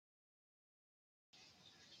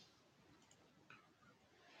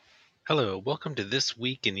Hello, welcome to This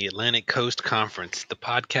Week in the Atlantic Coast Conference, the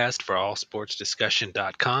podcast for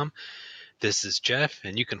allsportsdiscussion.com. This is Jeff,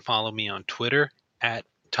 and you can follow me on Twitter at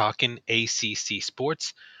Talkin' ACC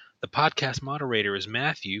Sports. The podcast moderator is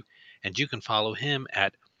Matthew, and you can follow him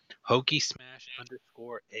at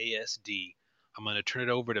HokeySmash_ASD. I'm going to turn it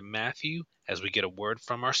over to Matthew as we get a word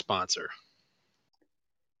from our sponsor.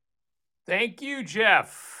 Thank you,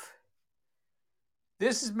 Jeff.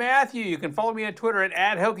 This is Matthew. You can follow me on Twitter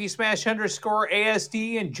at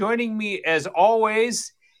HokeySmash_ASD. And joining me, as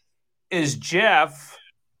always, is Jeff.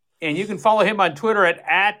 And you can follow him on Twitter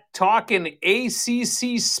at Talkin'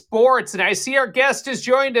 ACC Sports. And I see our guest has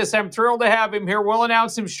joined us. I'm thrilled to have him here. We'll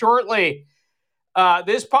announce him shortly.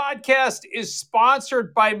 This podcast is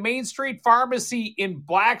sponsored by Main Street Pharmacy in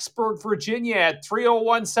Blacksburg, Virginia at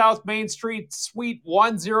 301 South Main Street, Suite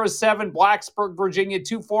 107, Blacksburg, Virginia,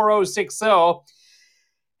 24060.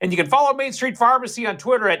 And you can follow Main Street Pharmacy on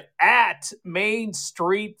Twitter at Main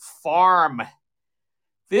Street Farm.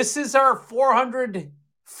 This is our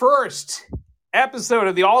 401st episode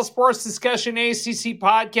of the All Sports Discussion ACC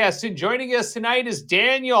podcast. And joining us tonight is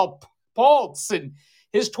Daniel Poltz, and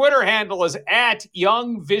his Twitter handle is at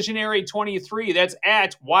YoungVisionary23. That's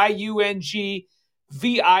at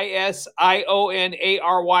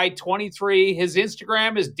YoungVisionary23. His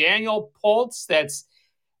Instagram is Daniel Poltz. That's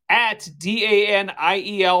at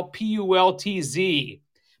DANIELPULTZ.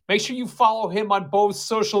 Make sure you follow him on both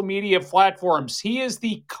social media platforms. He is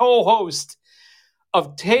the co-host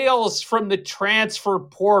of Tales from the Transfer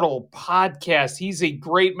Portal podcast. He's a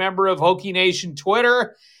great member of Hokie Nation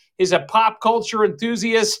Twitter. He's a pop culture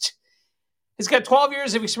enthusiast. He's got 12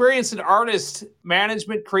 years of experience in artist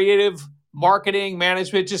management, creative marketing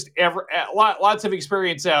management, just lots of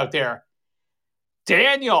experience out there.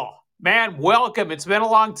 Daniel, man, welcome. It's been a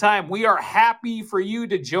long time. We are happy for you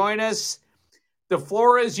to join us. The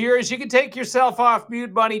floor is yours. You can take yourself off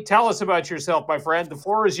mute, buddy. Tell us about yourself, my friend. The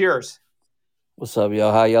floor is yours. What's up,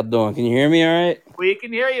 y'all? How y'all doing? Can you hear me all right? We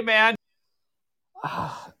can hear you, man. Man,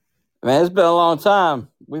 it's been a long time.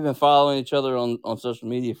 We've been following each other on social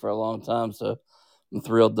media for a long time, so I'm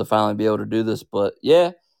thrilled to finally be able to do this. But,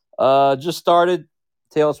 yeah, just started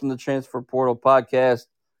Tales from the Transfer Portal podcast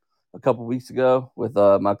a couple weeks ago with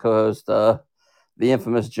my co-host, the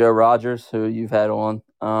infamous Joe Rogers, who you've had on.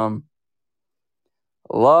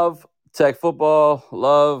 Love tech football,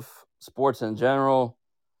 love sports in general.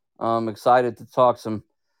 I'm excited to talk some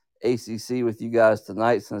ACC with you guys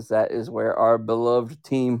tonight, since that is where our beloved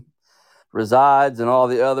team resides, and all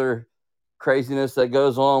the other craziness that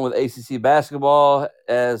goes on with ACC basketball,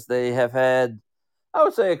 as they have had, I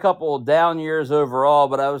would say, a couple of down years overall,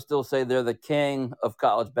 but I would still say they're the king of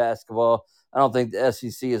college basketball. I don't think the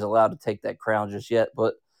SEC is allowed to take that crown just yet,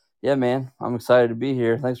 but yeah, man, I'm excited to be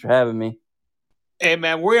here. Thanks for having me. Hey,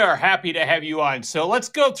 man, we are happy to have you on. So let's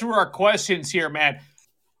go through our questions here, man.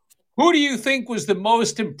 Who do you think was the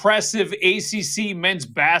most impressive ACC men's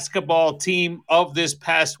basketball team of this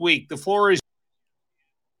past week? The floor is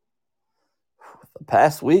the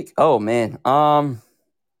past week. Oh man, I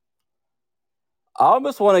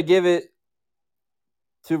almost want to give it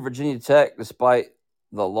to Virginia Tech, despite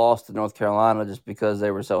the loss to North Carolina, just because they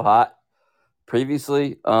were so hot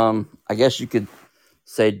previously. I guess you could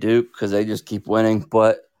say Duke because they just keep winning,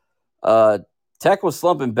 but Tech was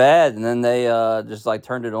slumping bad, and then they just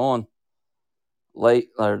turned it on late,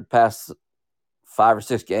 or past 5 or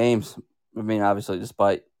 6 games. I mean, obviously,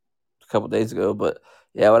 despite a couple of days ago, but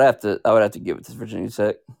yeah, I would have to give it to Virginia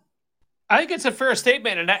Tech. I think it's a fair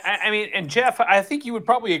statement, and I mean, and Jeff, I think you would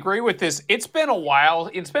probably agree with this. It's been a while.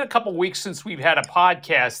 It's been a couple of weeks since we've had a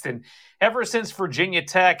podcast, and ever since Virginia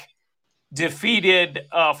Tech defeated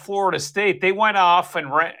Florida State, they went off and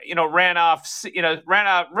ran off 6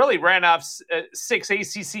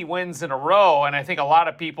 ACC wins in a row, and I think a lot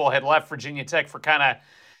of people had left Virginia Tech for kind of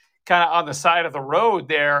on the side of the road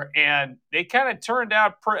there, and they kind of turned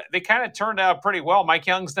out pretty well. Mike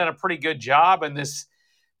Young's done a pretty good job in this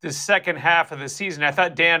second half of the season. I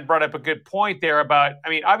thought Dan brought up a good point there about, I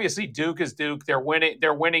mean, obviously Duke is Duke. They're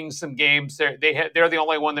winning some games. They're the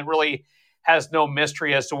only one that really has no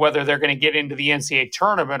mystery as to whether they're going to get into the NCAA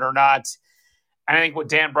tournament or not. And I think what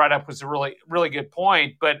Dan brought up was a really, really good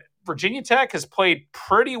point. But Virginia Tech has played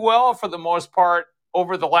pretty well for the most part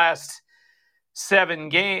over the last 7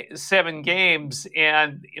 games.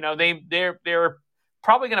 And, they're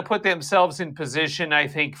probably going to put themselves in position, I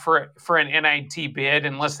think, for an NIT bid,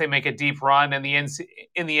 unless they make a deep run in the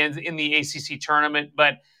ACC tournament.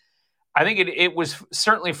 But I think it was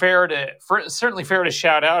certainly fair to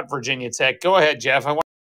shout out Virginia Tech. Go ahead, Jeff.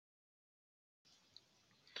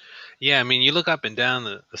 Yeah, I mean, you look up and down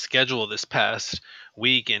the schedule this past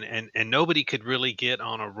week, and nobody could really get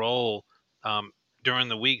on a roll um, during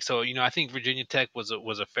the week. So, I think Virginia Tech was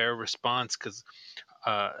a fair response because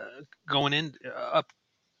uh, going in up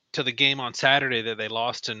to the game on Saturday that they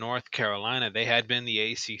lost to North Carolina, they had been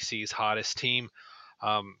the ACC's hottest team.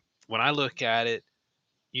 When I look at it,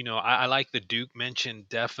 I like the Duke mention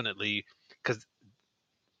definitely because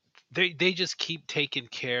they just keep taking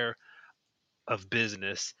care of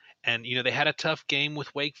business. And they had a tough game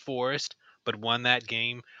with Wake Forest, but won that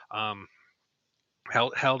game.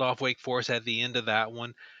 Held off Wake Forest at the end of that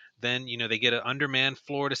one. Then they get an undermanned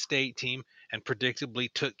Florida State team and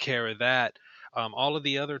predictably took care of that. All of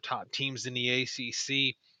the other top teams in the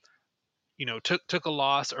ACC, took a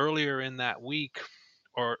loss earlier in that week,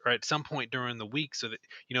 or at some point during the week. So that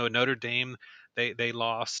Notre Dame, they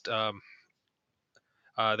lost.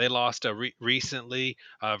 They lost recently.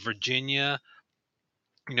 Virginia,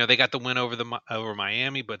 they got the win over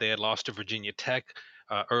Miami, but they had lost to Virginia Tech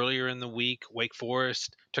earlier in the week. Wake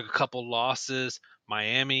Forest took a couple losses.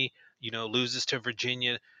 Miami, loses to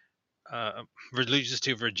Virginia. Loses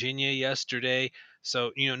to Virginia yesterday.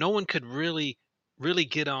 So no one could really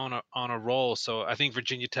get on a roll. So I think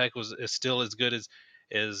Virginia Tech is still as good as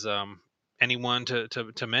anyone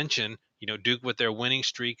to mention. Duke with their winning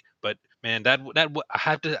streak, but man, I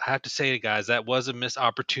have to say, guys, that was a missed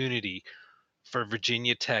opportunity for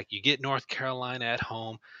Virginia Tech. You get North Carolina at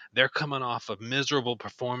home. They're coming off a miserable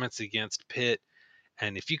performance against Pitt.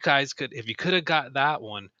 And if you could have got that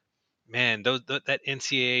one, man, that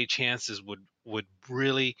NCAA chances would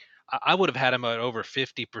really. I would have had them at over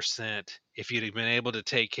 50% if you'd have been able to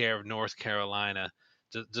take care of North Carolina.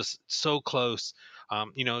 Just so close.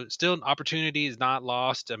 Still an opportunity is not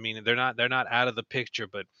lost. I mean, they're not out of the picture,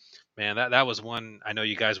 but man, that was one I know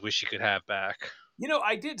you guys wish you could have back.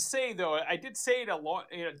 I did say to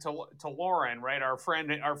Lauren, right, our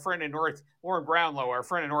friend in Lauren Brownlow, our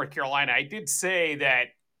friend in North Carolina. I did say that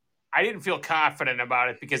I didn't feel confident about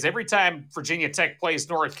it because every time Virginia Tech plays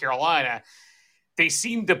North Carolina, they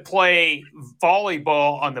seem to play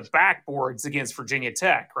volleyball on the backboards against Virginia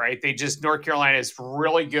Tech, right? North Carolina is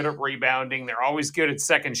really good at rebounding. They're always good at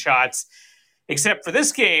second shots, except for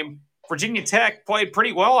this game. Virginia Tech played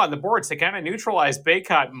pretty well on the boards. They kind of neutralized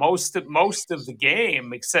Baycott most of the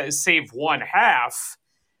game, except save one half,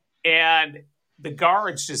 and the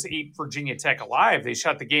guards just ate Virginia Tech alive. They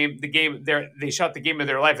shot the game of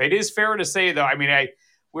their life. It is fair to say, though. I mean, I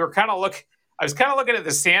was kind of looking at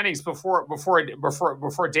the standings before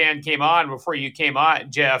Dan came on, before you came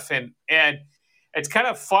on, Jeff, and it's kind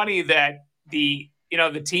of funny that the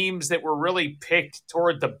teams that were really picked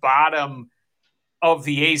toward the bottom of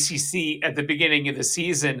the ACC at the beginning of the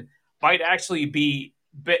season might actually be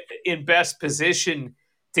in best position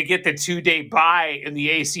to get the 2-day bye in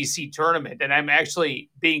the ACC tournament. And I'm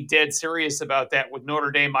actually being dead serious about that with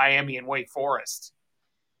Notre Dame, Miami, and Wake Forest.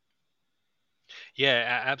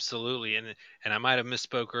 Yeah, absolutely. And I might have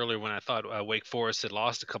misspoke earlier when I thought Wake Forest had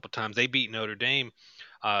lost a couple times. They beat Notre Dame,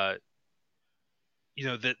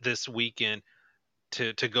 this weekend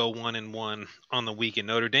to go 1-1 on the weekend.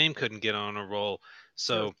 Notre Dame couldn't get on a roll.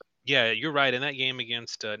 So, Sure. Yeah, you're right. In that game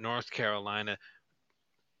against North Carolina,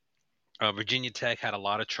 Virginia Tech had a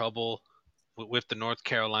lot of trouble with the North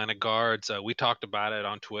Carolina guards. We talked about it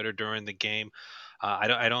on Twitter during the game.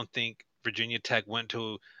 I don't think Virginia Tech went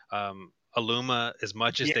to Aluma as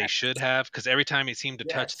much as they should have, because every time he seemed to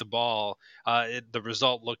touch the ball, the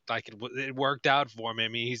result looked like it worked out for him. I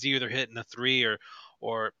mean, he's either hitting a three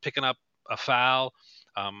or picking up a foul,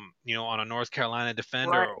 on a North Carolina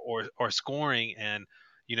defender, Right. or scoring. And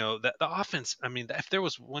the offense. I mean, if there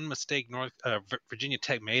was one mistake Virginia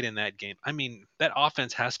Tech made in that game, I mean, that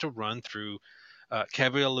offense has to run through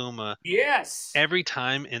Kevin Aluma Yes. every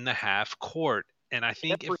time in the half court. And I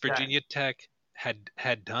think if Virginia Tech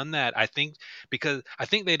had done that, because I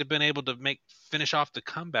think they'd have been able to finish off the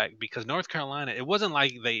comeback, because North Carolina, it wasn't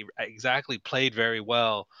like they exactly played very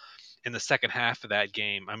well in the second half of that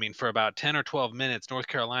game. I mean, for about 10 or 12 minutes, North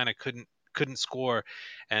Carolina couldn't score,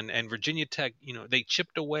 and Virginia Tech, they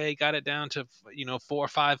chipped away, got it down to 4 or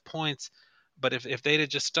 5 points. But if they'd have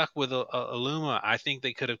just stuck with Aluma, I think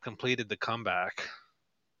they could have completed the comeback.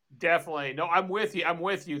 Definitely. No, I'm with you.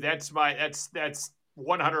 That's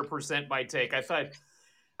 100% my take. I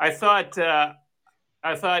thought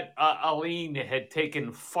Aline had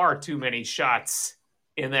taken far too many shots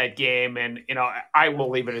in that game, and I will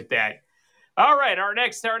leave it at that. All right, our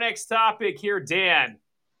next topic here, Dan.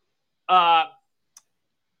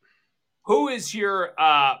 Who is your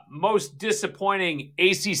most disappointing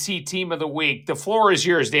ACC team of the week? The floor is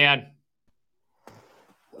yours, Dan.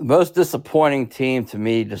 most disappointing team to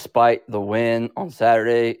me, despite the win on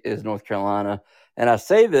Saturday, is North Carolina. And I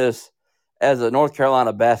say this as a North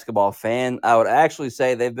Carolina basketball fan. I would actually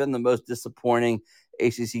say they've been the most disappointing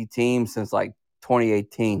ACC team since like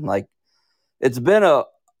 2018. Like, it's been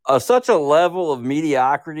such a level of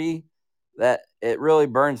mediocrity that it really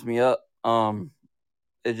burns me up.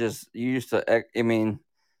 It just, you used to, I mean,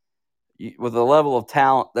 with the level of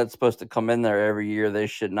talent that's supposed to come in there every year, they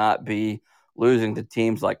should not be losing to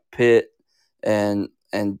teams like Pitt, and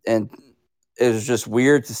it was just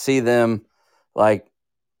weird to see them like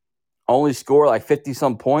only score like 50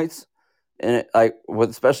 some points, and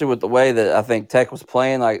especially with the way that I think Tech was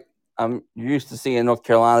playing. Like, I'm used to seeing North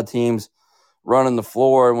Carolina teams running the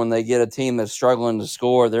floor, and when they get a team that's struggling to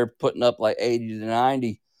score, they're putting up like 80 to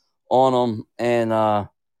 90 on them, and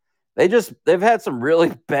they've had some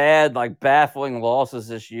really bad, like, baffling losses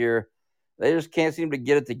this year. They just can't seem to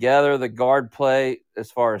get it together. The guard play, as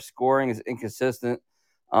far as scoring, is inconsistent.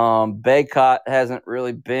 Baycott hasn't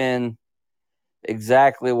really been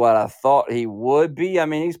exactly what I thought he would be. I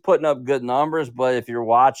mean, he's putting up good numbers, but if you're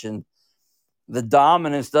watching, the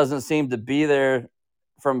dominance doesn't seem to be there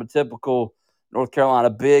from a typical North Carolina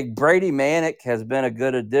big. Brady Manick has been a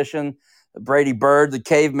good addition. Brady Bird, the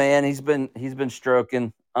caveman, he's been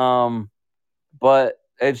stroking. But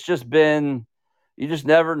it's just been, you just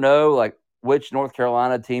never know like which North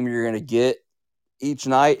Carolina team you're going to get each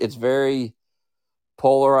night. It's very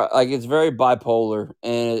polar, like it's very bipolar,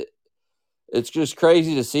 and it's just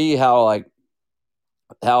crazy to see how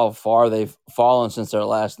far they've fallen since their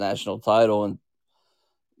last national title in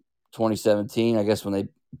 2017, I guess, when they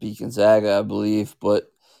beat Gonzaga, I believe.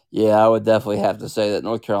 But yeah, I would definitely have to say that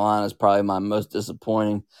North Carolina is probably my most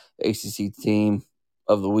disappointing ACC team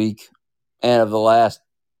of the week and of the last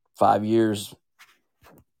 5 years.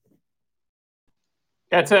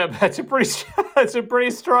 That's a pretty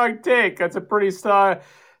strong take. That's a pretty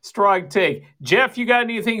strong take. Jeff, you got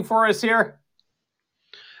anything for us here?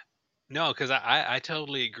 No, because I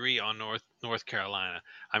totally agree on North Carolina.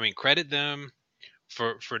 I mean, credit them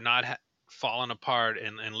for not falling apart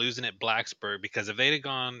and losing at Blacksburg, because if they'd have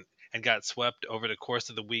gone and got swept over the course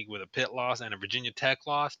of the week with a Pitt loss and a Virginia Tech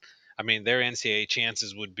loss, I mean, their NCAA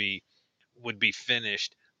chances would be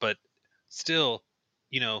finished. But still,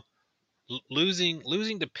 you know, losing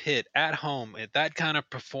to Pitt at home at that kind of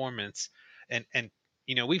performance, and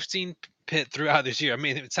we've seen Pitt throughout this year. I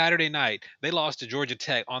mean, Saturday night they lost to Georgia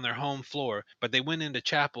Tech on their home floor, but they went into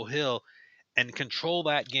Chapel Hill and control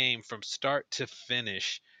that game from start to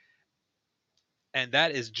finish. And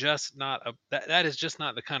that is just not that is just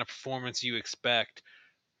not the kind of performance you expect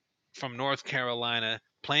from North Carolina,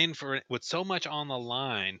 playing for with so much on the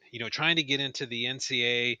line, trying to get into the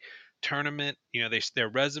NCAA tournament. Their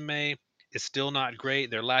resume is still not great.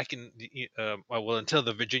 They're lacking until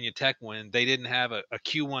the Virginia Tech win, they didn't have a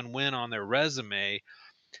Q1 win on their resume.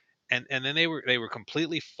 And then they were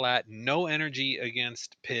completely flat, no energy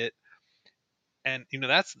against Pitt. And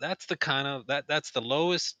that's the kind of that's the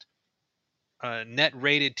lowest net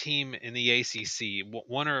rated team in the ACC,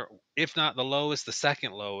 one, or if not the lowest, the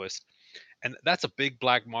second lowest, and that's a big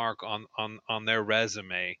black mark on their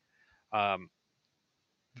resume. Um,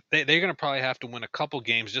 they're going to probably have to win a couple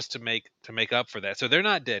games just to make up for that. So they're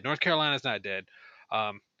not dead. North Carolina's not dead.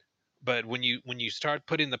 But when you start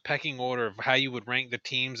putting the pecking order of how you would rank the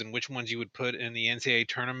teams and which ones you would put in the NCAA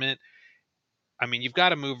tournament, I mean, you've got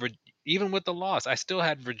to move. Even with the loss, I would still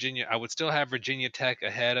have Virginia Tech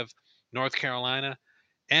ahead of North Carolina,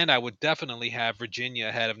 and I would definitely have Virginia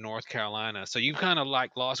ahead of North Carolina. So you kind of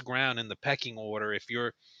like lost ground in the pecking order if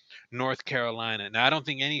you're North Carolina. Now, I don't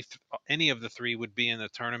think any of the three would be in the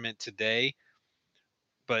tournament today,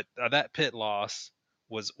 but that Pitt loss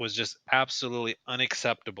was just absolutely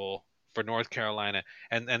unacceptable for North Carolina,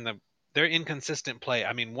 and their inconsistent play.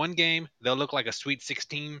 I mean, one game they'll look like a Sweet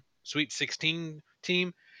 16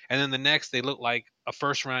 team, and then the next they look like a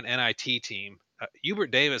first round NIT team. Hubert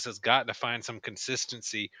Davis has got to find some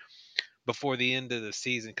consistency before the end of the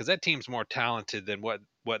season, because that team's more talented than what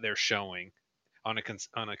they're showing on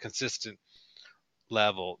a consistent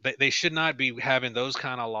level. They should not be having those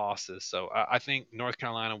kind of losses. So I think North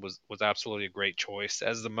Carolina was absolutely a great choice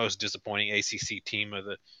as the most disappointing ACC team of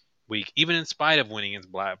the week, even in spite of winning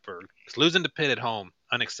against Blackburn. Losing to Pitt at home,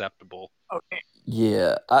 unacceptable. Okay.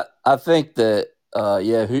 Yeah, I think that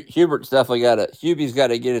Hubert's definitely Hubie's got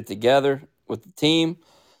to get it together with the team,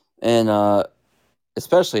 and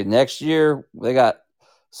especially next year they got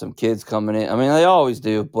some kids coming in. I mean, they always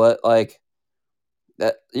do, but like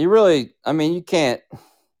that, you can't.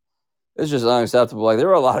 It's just unacceptable. Like, there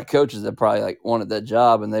were a lot of coaches that probably like wanted that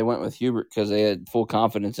job, and they went with Hubert because they had full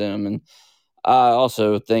confidence in him. And I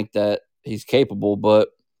also think that he's capable, but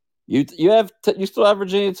you still have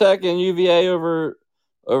Virginia Tech and UVA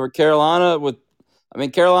over Carolina.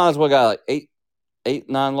 Carolina's got like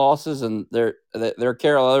 9 losses, and they're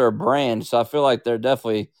Carolina, they're a brand, so I feel like they're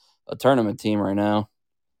definitely a tournament team right now.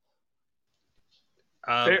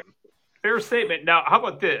 Fair statement. Now, how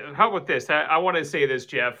about this? I want to say this,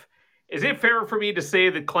 Jeff. Is it fair for me to say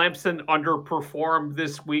that Clemson underperformed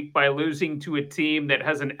this week by losing to a team that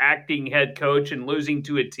has an acting head coach and losing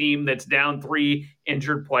to a team that's down 3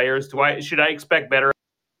 injured players? Should I expect better?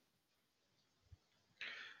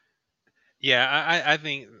 Yeah, I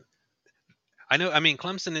think I know. I mean,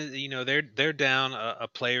 Clemson is they're down a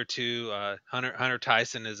player or two. Hunter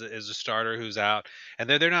Tyson is a starter who's out, and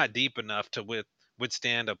they're not deep enough to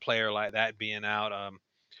withstand a player like that being out.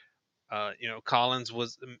 Collins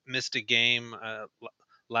missed a game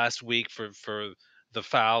last week for the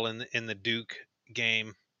foul in the Duke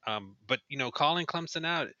game. But calling Clemson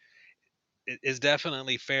out is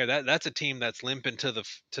definitely fair. That's a team that's limping to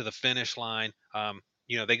the finish line.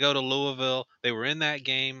 They go to Louisville. They were in that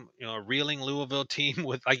game. A reeling Louisville team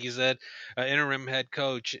with, like you said, an interim head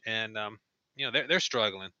coach, and they're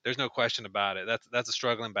struggling. There's no question about it. That's a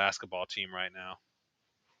struggling basketball team right now.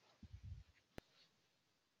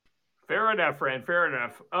 Fair enough, friend. Fair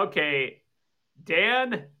enough. Okay,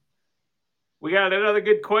 Dan, we got another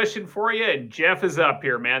good question for you, and Jeff is up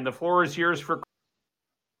here, man. The floor is yours for.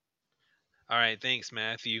 All right, thanks,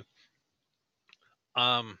 Matthew.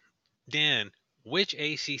 Dan, which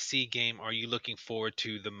ACC game are you looking forward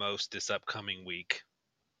to the most this upcoming week?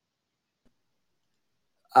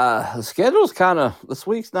 The schedule's this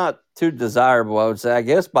week's not too desirable, I would say. I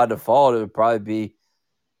guess by default it would probably be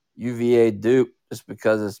UVA Duke, just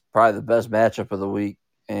because it's probably the best matchup of the week.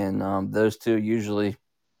 And those two usually,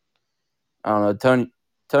 I don't know,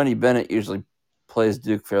 Tony Bennett usually plays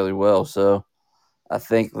Duke fairly well. So I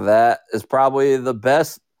think that is probably the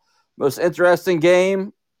best, most interesting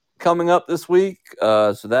game coming up this week.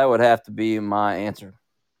 So that would have to be my answer.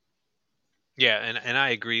 Yeah, and I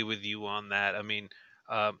agree with you on that. I mean,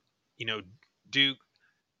 Duke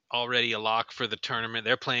already a lock for the tournament.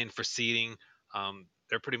 They're playing for seeding.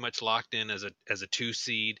 They're pretty much locked in as a 2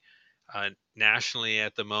 seed nationally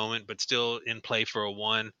at the moment, but still in play for a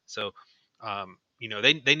 1. So,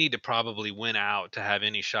 they need to probably win out to have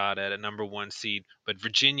any shot at a number 1 seed. But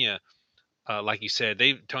Virginia, like you said,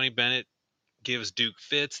 Tony Bennett gives Duke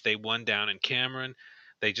fits. They won down in Cameron.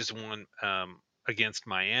 They just won against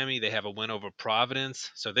Miami. They have a win over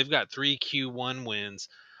Providence. So they've got 3 Q1 wins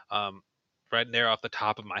right there off the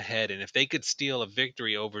top of my head. And if they could steal a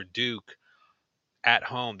victory over Duke at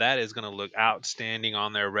home, that is going to look outstanding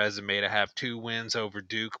on their resume to have 2 wins over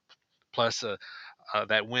Duke plus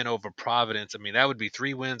that win over Providence. I mean, that would be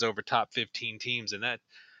 3 wins over top 15 teams. And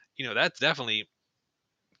that's definitely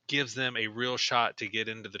gives them a real shot to get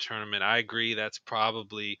into the tournament. I agree. That's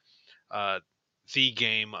probably the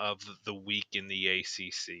game of the week in the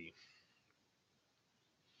ACC.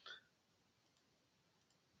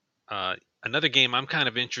 Another game I'm kind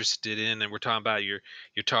of interested in, and we're talking about your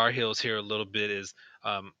Tar Heels here a little bit, is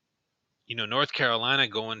North Carolina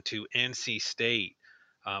going to NC State.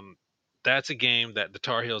 That's a game that the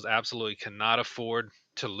Tar Heels absolutely cannot afford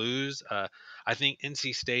to lose. I think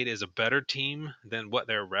NC State is a better team than what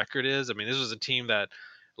their record is. I mean, this was a team that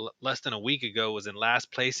less than a week ago was in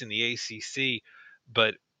last place in the ACC,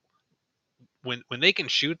 but when they can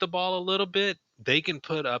shoot the ball a little bit, they can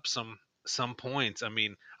put up some points. I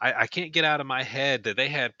mean, I can't get out of my head that they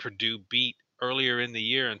had Purdue beat earlier in the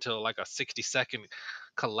year until like a 60-second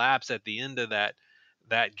collapse at the end of that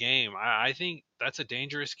game. I think that's a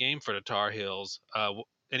dangerous game for the Tar Heels.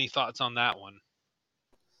 Any thoughts on that one?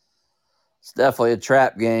 It's definitely a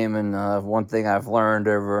trap game, and one thing I've learned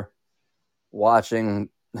over watching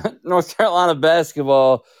North Carolina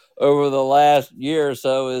basketball over the last year or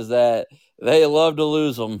so is that they love to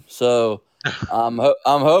lose them. So I'm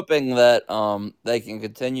hoping that they can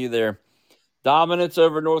continue their dominance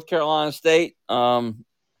over North Carolina State. I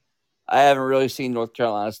haven't really seen North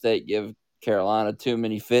Carolina State give Carolina too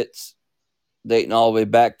many fits, dating all the way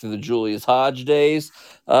back to the Julius Hodge days.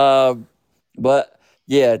 But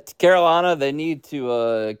yeah, Carolina, they need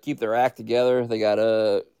to keep their act together. They got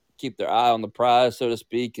to keep their eye on the prize, so to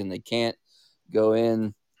speak, and they can't go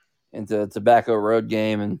into a Tobacco Road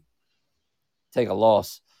game and take a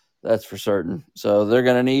loss. That's for certain. So they're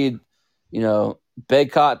going to need,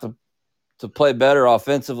 Baycott to play better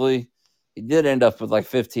offensively. He did end up with like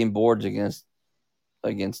 15 boards against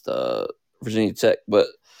Virginia Tech, but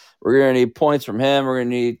we're going to need points from him. We're going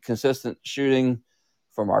to need consistent shooting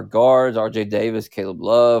from our guards, RJ Davis, Caleb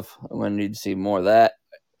Love. I'm going to need to see more of that.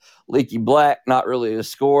 Leaky Black, not really a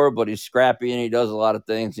scorer, but he's scrappy and he does a lot of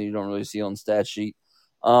things that you don't really see on the stat sheet.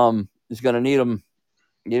 He's going to need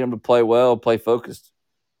him to play well, play focused.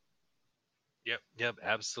 Yep,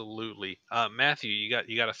 absolutely. Matthew, you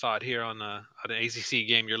got a thought here on an ACC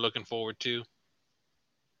game you're looking forward to?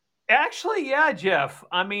 Actually, yeah, Jeff.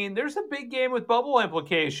 I mean, there's a big game with bubble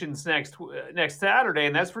implications next Saturday,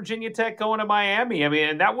 and that's Virginia Tech going to Miami. I mean,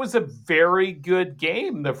 and that was a very good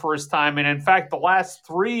game the first time, and in fact, the last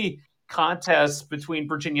three contests between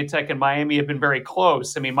Virginia Tech and Miami have been very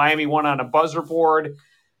close. I mean, Miami won on a buzzer board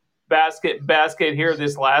basket here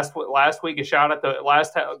this last week, a shot at the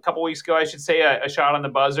last couple weeks ago, I should say, a shot on the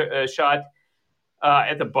buzzer, a shot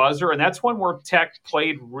at the buzzer, and that's one where Tech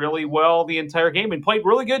played really well the entire game and played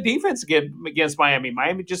really good defense against Miami.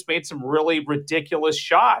 Miami just made some really ridiculous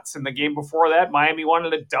shots. In the game before that, Miami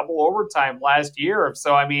wanted a double overtime last year.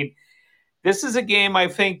 So, I mean, this is a game I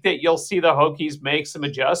think that you'll see the Hokies make some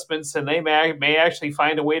adjustments, and they may actually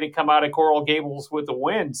find a way to come out of Coral Gables with a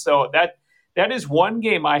win. So that is one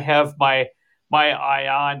game I have my eye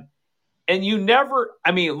on. And you never,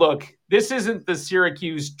 I mean, look, this isn't the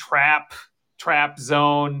Syracuse trap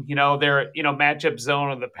zone, their matchup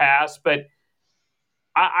zone of the past, but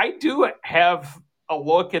I do have a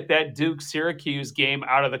look at that Duke Syracuse game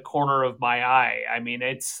out of the corner of my eye. I mean,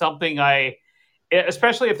 it's something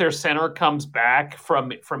especially if their center comes back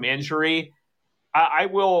from injury, I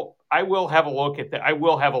will have a look at that. I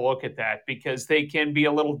will have a look at that because they can be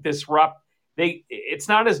a little it's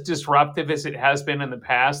not as disruptive as it has been in the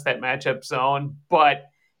past, that matchup zone, but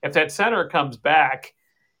if that center comes back,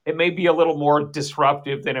 it may be a little more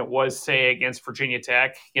disruptive than it was, say, against Virginia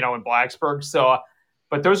Tech, in Blacksburg. So,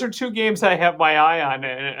 but those are two games I have my eye on,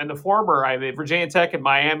 and the former, Virginia Tech and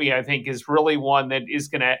Miami, I think, is really one that is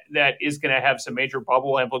gonna have some major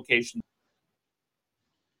bubble implications.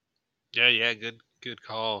 Yeah, good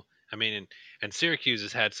call. I mean, and Syracuse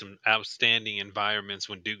has had some outstanding environments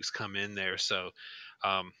when Duke's come in there, so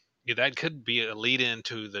that could be a lead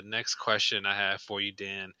into the next question I have for you,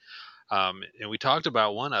 Dan. And we talked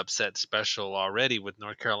about one upset special already with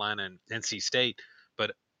North Carolina and NC State,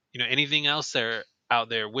 but anything else out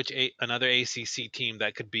there? Another ACC team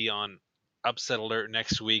that could be on upset alert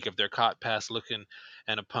next week if they're caught past looking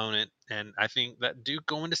an opponent? And I think that Duke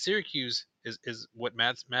going to Syracuse is what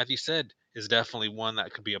Matthew said is definitely one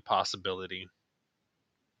that could be a possibility.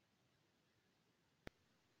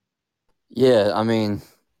 Yeah, I mean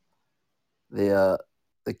the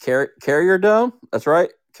Carrier Dome. That's right,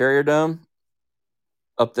 Carrier Dome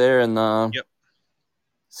up there in Yep.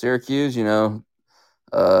 Syracuse. Jim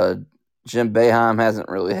Boeheim hasn't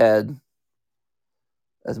really had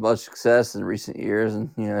as much success in recent years, and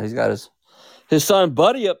he's got his son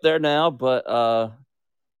Buddy up there now. But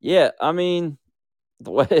yeah, I mean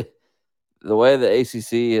the way the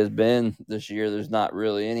ACC has been this year, there's not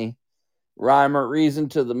really any rhyme or reason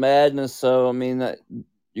to the madness. So I mean that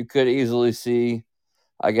you could easily see,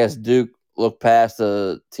 I guess, Duke look past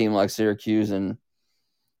a team like Syracuse and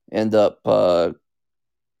end up going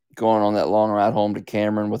on that long ride home to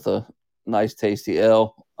Cameron with a nice, tasty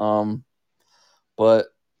L. But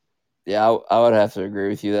yeah, I would have to agree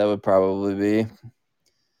with you. That would probably be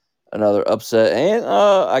another upset. And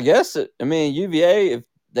I guess UVA, if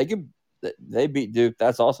they beat Duke,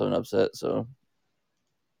 that's also an upset. So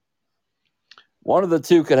one of the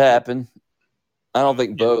two could happen. I don't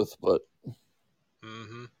think both, but.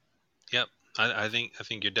 Mm-hmm. Yep. I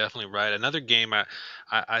think you're definitely right. Another game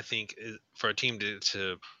I think is for a team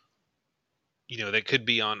to they could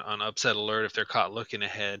be on upset alert if they're caught looking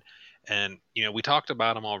ahead. And we talked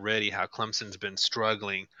about them already, how Clemson's been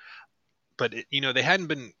struggling, but they hadn't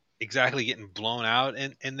been exactly getting blown out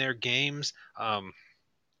in their games.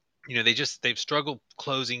 They've struggled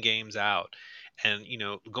closing games out, and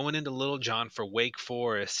going into Little John for Wake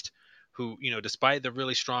Forest, who despite the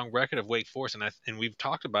really strong record of Wake Forest, and we've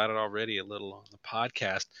talked about it already a little on the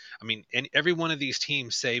podcast. I mean, and every one of these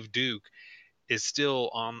teams, save Duke, is still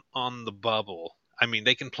on the bubble. I mean,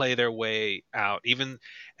 they can play their way out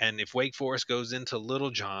and if Wake Forest goes into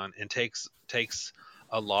Little John and takes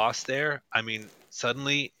a loss there, I mean,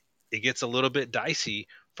 suddenly it gets a little bit dicey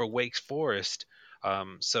for Wake Forest.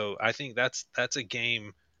 So I think that's a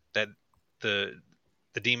game that the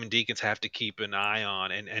Demon Deacons have to keep an eye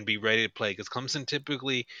on and be ready to play, because Clemson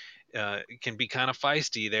typically can be kind of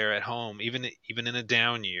feisty there at home, even in a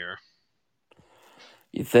down year.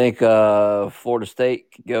 You think Florida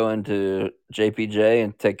State could go into JPJ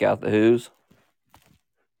and take out the Hoos?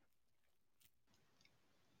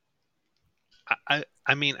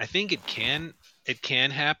 I mean, I think it can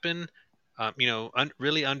happen.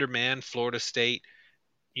 Really undermanned Florida State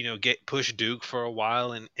get push Duke for a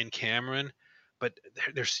while in Cameron, but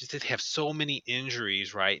they have so many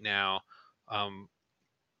injuries right now. Um,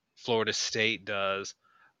 Florida State does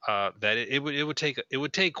that it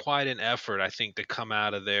would take quite an effort, I think, to come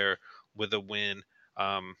out of there with a win.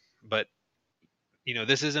 But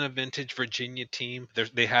this isn't a vintage Virginia team.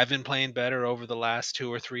 They have been playing better over the last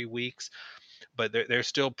 2 or 3 weeks, but they're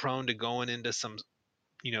still prone to going into some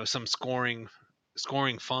scoring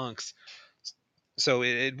funks. So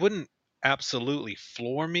it wouldn't absolutely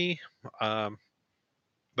floor me, um,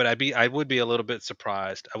 but I would be a little bit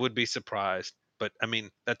surprised. I would be surprised, but I mean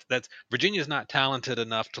that's Virginia's not talented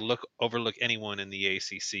enough to overlook anyone in the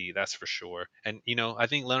ACC. That's for sure. And I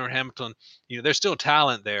think Leonard Hamilton. There's still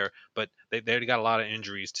talent there, but they got a lot of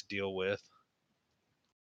injuries to deal with.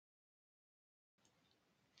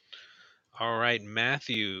 All right,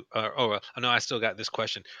 Matthew. No, I still got this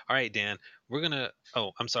question. All right, Dan. We're gonna.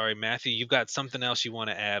 Oh, I'm sorry, Matthew. You've got something else you want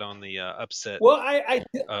to add on the upset Well,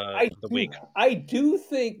 of the week? I do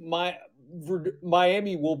think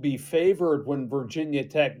Miami will be favored when Virginia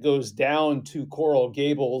Tech goes down to Coral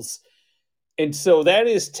Gables, and so that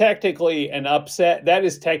is technically an upset.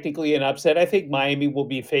 I think Miami will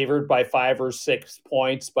be favored by 5 or 6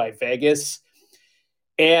 points by Vegas.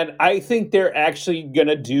 And I think they're actually going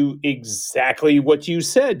to do exactly what you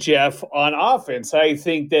said, Jeff, on offense. I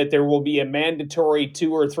think that there will be a mandatory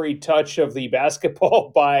 2 or 3 touch of the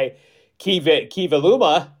basketball by Kiva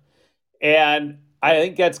Luma. And I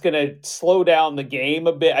think that's going to slow down the game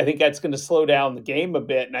a bit. And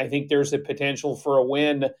I think there's a potential for a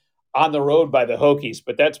win on the road by the Hokies.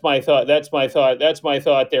 But that's my thought. That's my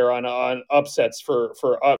thought there on upsets for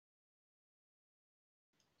up.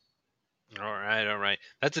 All right, all right.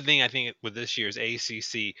 That's the thing I think with this year's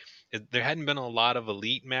ACC. There hadn't been a lot of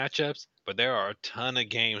elite matchups, but there are a ton of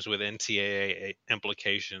games with NCAA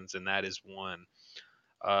implications, and that is one.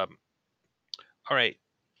 Um, all right,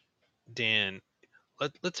 Dan.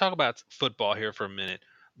 Let's talk about football here for a minute.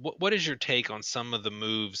 What is your take on some of the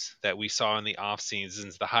moves that we saw in the off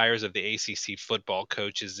seasons, the hires of the ACC football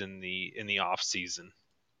coaches in the off season?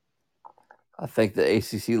 I think the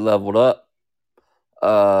ACC leveled up.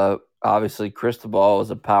 Obviously, Cristobal was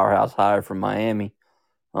a powerhouse hire from Miami.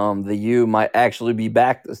 The U might actually be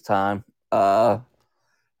back this time. And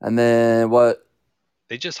then what?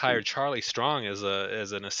 They just hired Charlie Strong as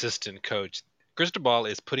an assistant coach. Cristobal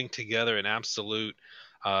is putting together an absolute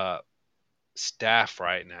uh, staff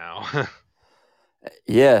right now.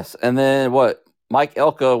 Yes, and then what? Mike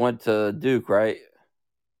Elko went to Duke, right?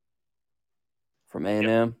 From A and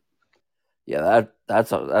Yep. M. Yeah,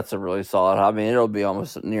 that's a really solid. I mean, it'll be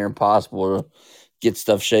almost near impossible to get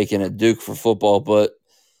stuff shaken at Duke for football, but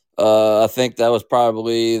I think that was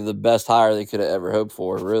probably the best hire they could have ever hoped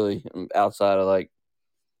for, really, outside of like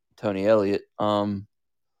Tony Elliott.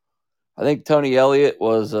 I think Tony Elliott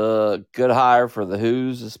was a good hire for the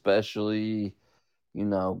Who's, especially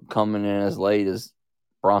coming in as late as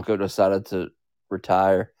Bronco decided to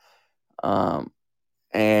retire. Um,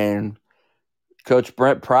 and Coach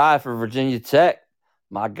Brent Pry for Virginia Tech,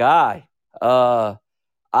 my guy. I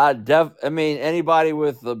mean, anybody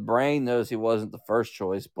with the brain knows he wasn't the first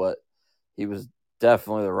choice, but he was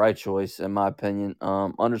definitely the right choice in my opinion.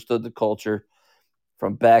 Understood the culture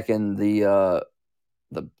from back in the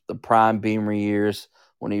prime Beamer years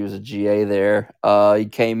when he was a GA there. He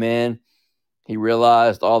came in, he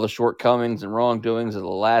realized all the shortcomings and wrongdoings of the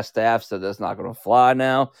last staff, said that's not going to fly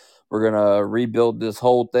now. We're going to rebuild this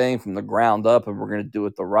whole thing from the ground up, and we're going to do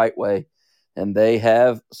it the right way. And they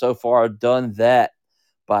have so far done that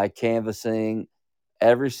by canvassing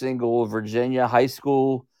every single Virginia high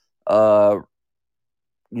school, uh,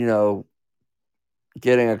 you know,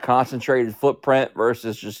 getting a concentrated footprint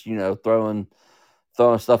versus just, throwing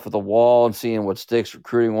stuff at the wall and seeing what sticks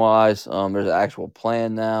recruiting wise. There's an actual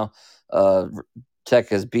plan now. Tech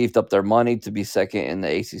has beefed up their money to be second in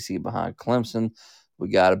the ACC behind Clemson. We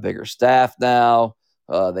got a bigger staff now.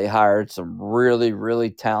 They hired some really, really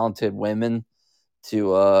talented women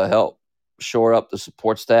to help shore up the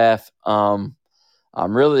support staff. I'm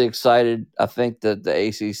really excited. I think that the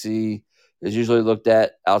ACC is usually looked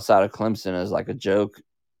at outside of Clemson as like a joke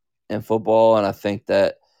in football, and I think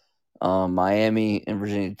that Miami and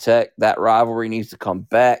Virginia Tech, that rivalry needs to come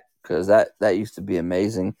back because that used to be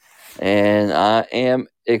amazing. And I am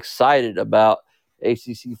excited about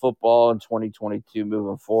ACC football in 2022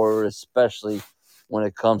 moving forward, especially when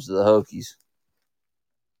it comes to the Hokies.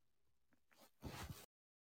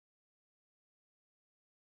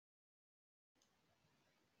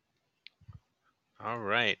 All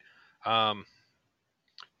right. Um,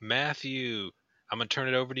 Matthew, I'm going to turn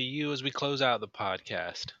it over to you as we close out the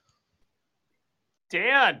podcast.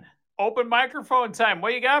 Dan, open microphone time.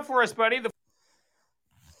 What you got for us, buddy?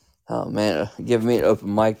 Oh man, give me an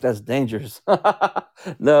open mic. That's dangerous.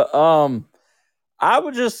 No, I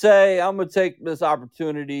would just say I'm gonna take this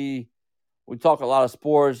opportunity. We talk a lot of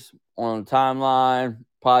sports on the timeline,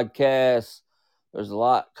 podcasts. There's a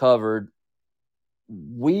lot covered.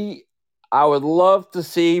 I would love to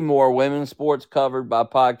see more women's sports covered by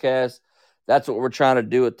podcasts. That's what we're trying to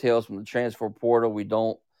do at Tales from the Transfer Portal. We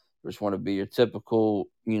just want to be your typical,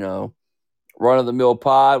 run of the mill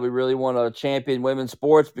pod. We really want to champion women's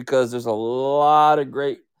sports because there's a lot of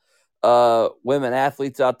great women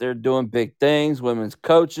athletes out there doing big things, women's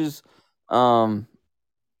coaches, especially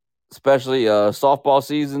softball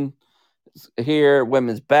season here,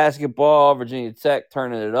 women's basketball, Virginia Tech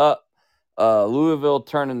turning it up, Louisville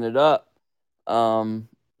turning it up.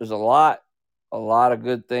 There's a lot of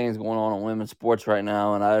good things going on in women's sports right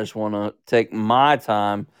now, and I just want to take my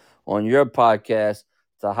time on your podcast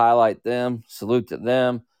to highlight them, salute to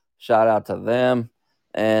them, shout out to them,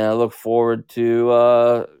 and I look forward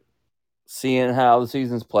to seeing how the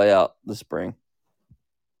seasons play out this spring.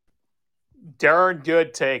 Darn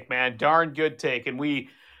good take, man. Darn good take. And we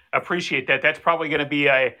appreciate that. That's probably going to be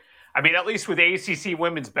at least with ACC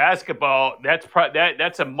women's basketball,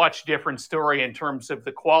 that's a much different story in terms of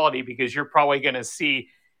the quality, because you're probably going to see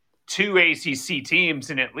two ACC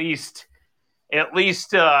teams and at least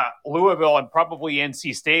Louisville and probably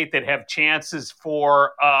NC State that have chances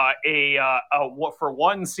for for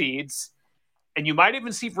one seeds. And you might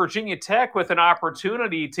even see Virginia Tech with an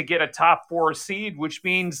opportunity to get a top 4 seed, which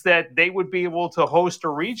means that they would be able to host a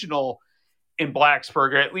regional in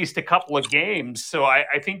Blacksburg, or at least a couple of games. So I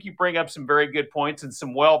think you bring up some very good points and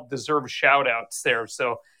some well-deserved shout-outs there.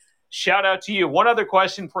 So shout out to you. One other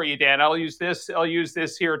question for you, Dan. I'll use this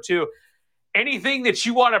here too. Anything that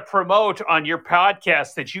you want to promote on your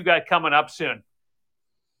podcast that you got coming up soon?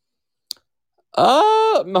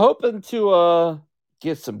 I'm hoping to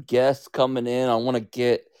get some guests coming in. I want to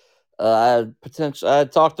get I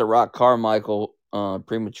talked to Rock Carmichael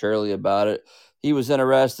prematurely about it. He was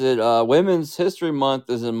interested. Women's History Month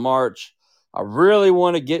is in March. I really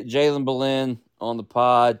want to get Jalen Boleyn on the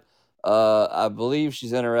pod. I believe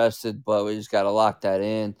she's interested, but we just got to lock that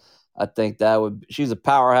in. I think she's a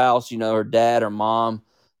powerhouse. Her dad, her mom,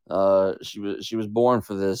 she was born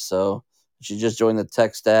for this. So she just joined the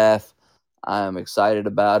tech staff. I am excited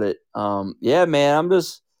about it. Yeah, man, I'm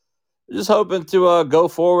just hoping to go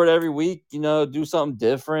forward every week, do something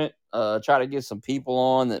different, try to get some people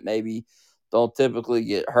on that maybe don't typically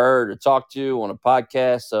get heard or talked to on a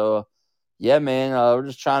podcast. So, yeah, man, we're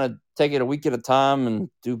just trying to take it a week at a time and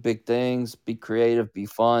do big things, be creative, be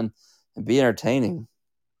fun, and be entertaining.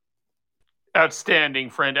 Outstanding,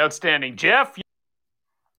 friend. Outstanding. Jeff?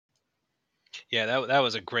 Yeah, that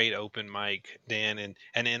was a great open mic, Dan,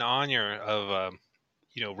 and in honor of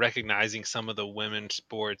recognizing some of the women's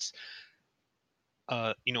sports,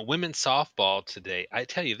 women's softball today. I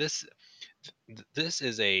tell you, this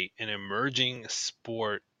is an emerging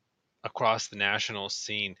sport across the national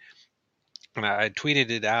scene, and I tweeted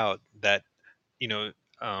it out that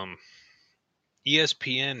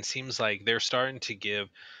ESPN seems like they're starting to give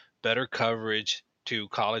better coverage to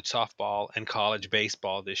college softball and college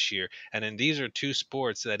baseball this year. And then these are two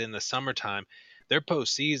sports that in the summertime, their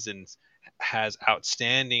postseasons has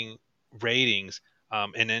outstanding ratings.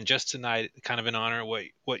 And then just tonight, kind of in honor of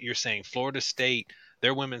what you're saying, Florida State,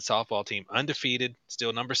 their women's softball team, undefeated,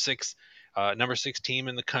 still number six team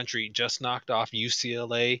in the country, just knocked off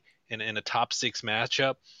UCLA in a top 6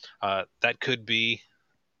 matchup. That could be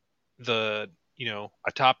a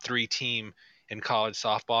top 3 team in college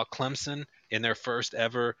softball. Clemson, in their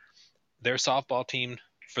softball team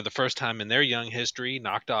for the first time in their young history,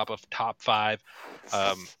 knocked off a top 5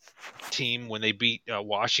 team when they beat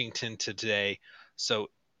Washington today. So,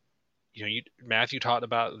 Matthew talked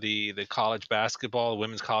about the college basketball,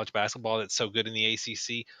 women's college basketball that's so good in the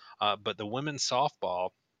ACC, but the women's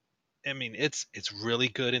softball, I mean, it's really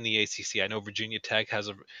good in the ACC. I know Virginia Tech has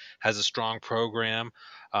a strong program.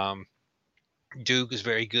 Duke is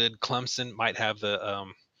very good. Clemson might have the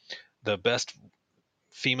best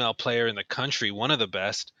female player in the country, one of the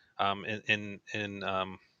best.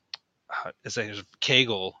 Is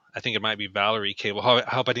Cagle. I think it might be Valerie Cagle. I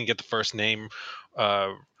hope I didn't get the first name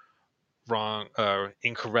wrong,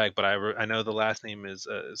 incorrect, but I know the last name is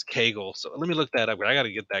Cagle. So let me look that up. I got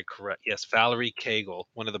to get that correct. Yes, Valerie Cagle,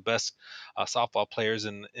 one of the best softball players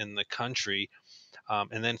in the country.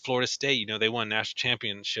 And then Florida State, they won a national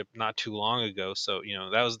championship not too long ago. So,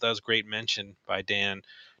 that was great mention by Dan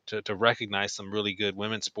to recognize some really good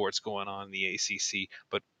women's sports going on in the ACC.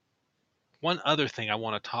 But one other thing I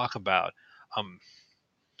want to talk about,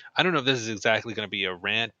 I don't know if this is exactly going to be a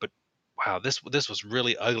rant, but wow, this was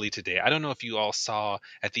really ugly today. I don't know if you all saw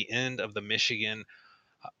at the end of the Michigan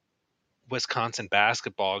Wisconsin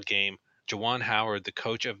basketball game, Juwan Howard, the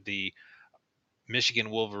coach of the Michigan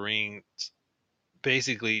Wolverines,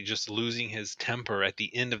 basically just losing his temper at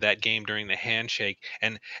the end of that game during the handshake.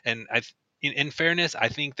 And in fairness, I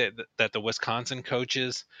think that the Wisconsin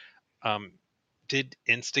coaches um, did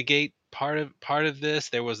instigate part of this.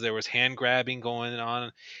 There was hand grabbing going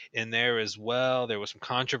on in there as well. There was some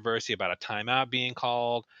controversy about a timeout being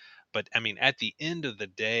called, but I mean, at the end of the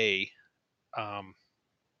day, um,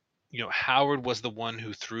 Howard was the one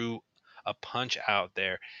who threw a punch out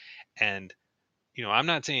there, and I'm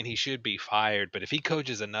not saying he should be fired, but if he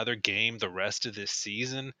coaches another game the rest of this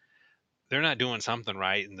season, they're not doing something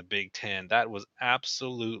right in the Big Ten. That was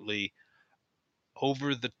absolutely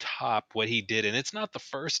over the top what he did, and it's not the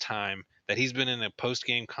first time that he's been in a post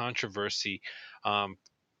game controversy um,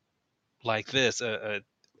 like this.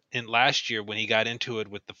 In last year when he got into it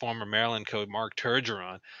with the former Maryland coach Mark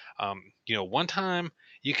Turgeron, one time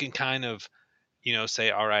you can kind of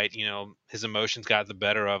say, all right, his emotions got the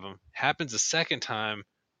better of him. Happens a second time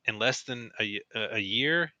in less than a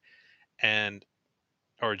year, and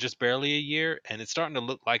or just barely a year, and it's starting to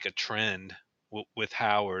look like a trend with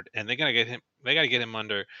Howard, and they gotta get him. They gotta get him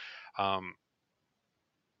under, um,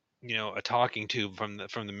 a talking to from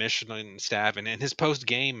the Michelin staff, and in his post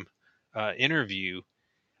game interview,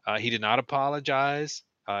 he did not apologize.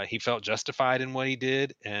 He felt justified in what he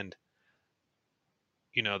did, and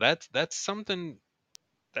that's something.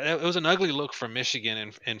 It was an ugly look for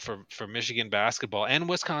Michigan and for Michigan basketball and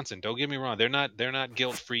Wisconsin. Don't get me wrong; they're not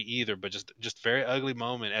guilt free either, but just very ugly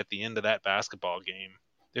moment at the end of that basketball game.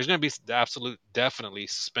 There's going to be definitely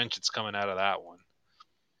suspensions coming out of that one.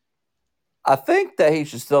 I think that he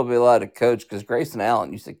should still be allowed to coach because Grayson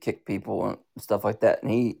Allen used to kick people and stuff like that, and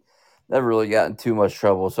he never really got in too much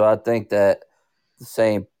trouble. So I think that the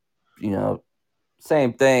same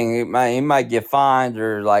thing. He might get fined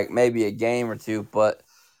or like maybe a game or two, but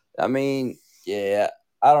I mean, yeah,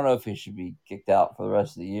 I don't know if he should be kicked out for the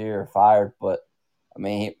rest of the year or fired, but I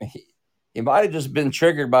mean, he might have just been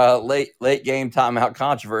triggered by a late game timeout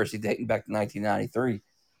controversy dating back to 1993.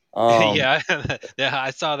 Yeah, yeah,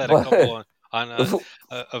 I saw that a couple on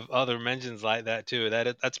of other mentions like that too.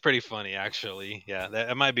 That's pretty funny, actually. Yeah,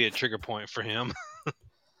 that might be a trigger point for him.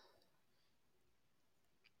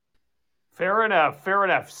 Fair enough. Fair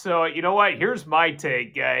enough. So you know what? Here's my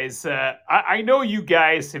take, guys. I know you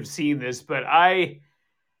guys have seen this, but I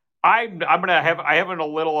have a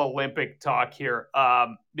little Olympic talk here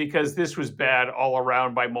because this was bad all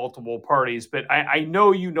around by multiple parties. But I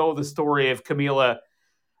know you know the story of Kamila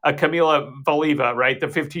Valieva, right? The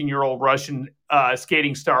 15-year-old Russian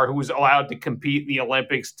skating star who was allowed to compete in the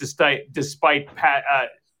Olympics despite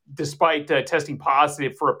testing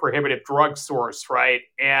positive for a prohibitive drug source, right?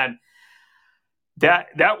 And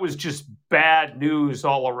that was just bad news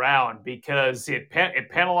all around because it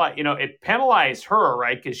penalized her,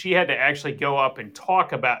 right? Because she had to actually go up and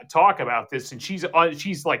talk about this, and she's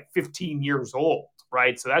like 15 years old,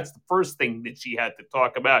 right? So that's the first thing that she had to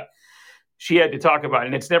talk about.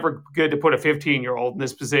 And it's never good to put a 15-year-old in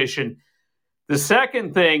this position. The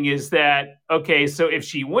second thing is that, okay, so if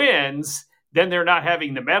she wins, then they're not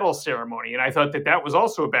having the medal ceremony. And I thought that was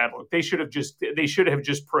also a bad look. They should have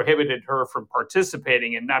just prohibited her from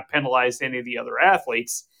participating and not penalized any of the other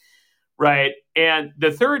athletes. Right. And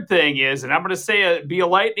the third thing is, and I'm going to say be a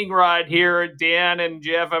lightning rod here, Dan and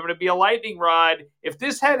Jeff, I'm going to be a lightning rod. If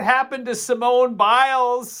this had happened to Simone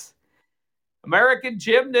Biles, American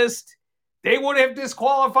gymnast, they would have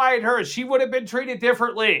disqualified her. She would have been treated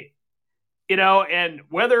differently. And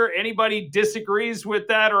whether anybody disagrees with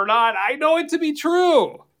that or not, I know it to be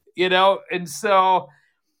true, and so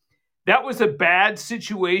that was a bad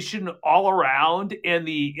situation all around. And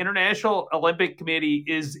the International Olympic Committee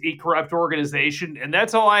is a corrupt organization. And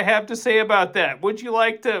that's all I have to say about that. Would you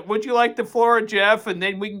like the floor, Jeff? And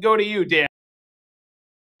then we can go to you, Dan.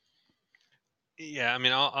 Yeah, I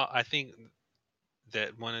mean, I think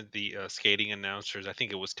that one of the skating announcers, I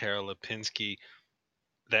think it was Tara Lipinski,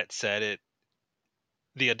 that said it.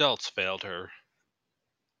 The adults failed her.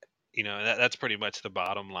 That's pretty much the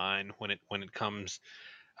bottom line when it comes,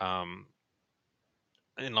 um,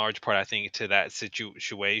 in large part, I think, to that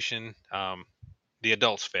situation. The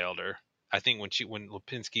adults failed her. I think when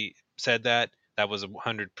Lipinski said that, that was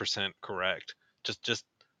 100% correct.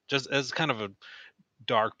 Just as kind of a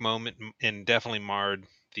dark moment and definitely marred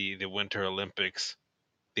the Winter Olympics.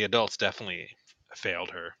 The adults definitely failed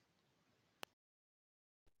her.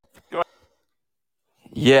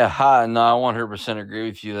 Yeah, hi. No, I 100% agree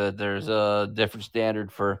with you that there's a different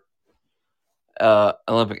standard for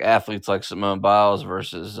Olympic athletes like Simone Biles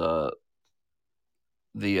versus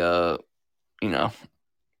the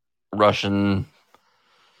Russian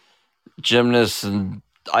gymnasts and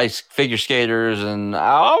ice figure skaters, and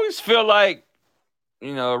I always feel like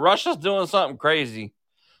Russia's doing something crazy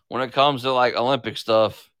when it comes to like Olympic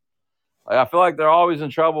stuff. Like I feel like they're always in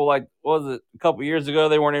trouble. Like what was it a couple years ago?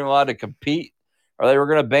 They weren't even allowed to compete, or they were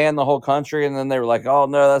going to ban the whole country, and then they were like, "Oh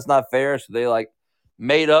no, that's not fair." So they like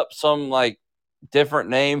made up some like different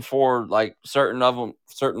name for like certain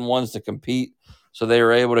ones to compete. So they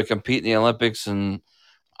were able to compete in the Olympics, and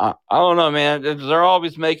I don't know, man. They're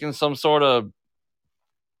always making some sort of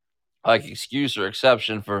like excuse or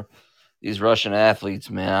exception for these Russian athletes,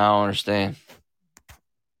 man. I don't understand.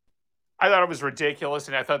 I thought it was ridiculous,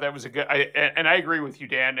 and I thought that was a good. And I agree with you,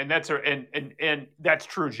 Dan. And that's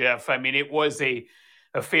true, Jeff. I mean, it was a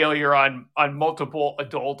failure on multiple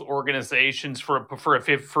adult organizations for a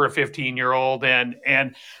 15-year-old, and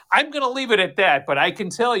I'm going to leave it at that. But I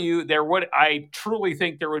can tell you, I truly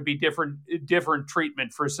think there would be different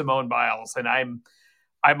treatment for Simone Biles, and I'm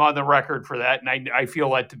on the record for that, and I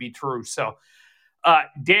feel that to be true. So,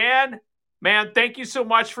 Dan. Man, thank you so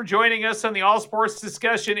much for joining us on the All Sports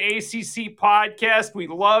Discussion ACC podcast. We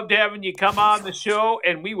loved having you come on the show,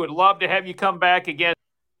 and we would love to have you come back again.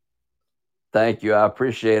 Thank you. I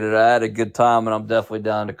appreciate it. I had a good time, and I'm definitely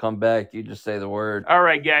down to come back. You just say the word. All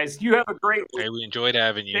right, guys. You have a great week. Hey, we enjoyed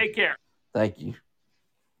having you. Take care. Thank you.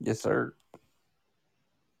 Yes, sir.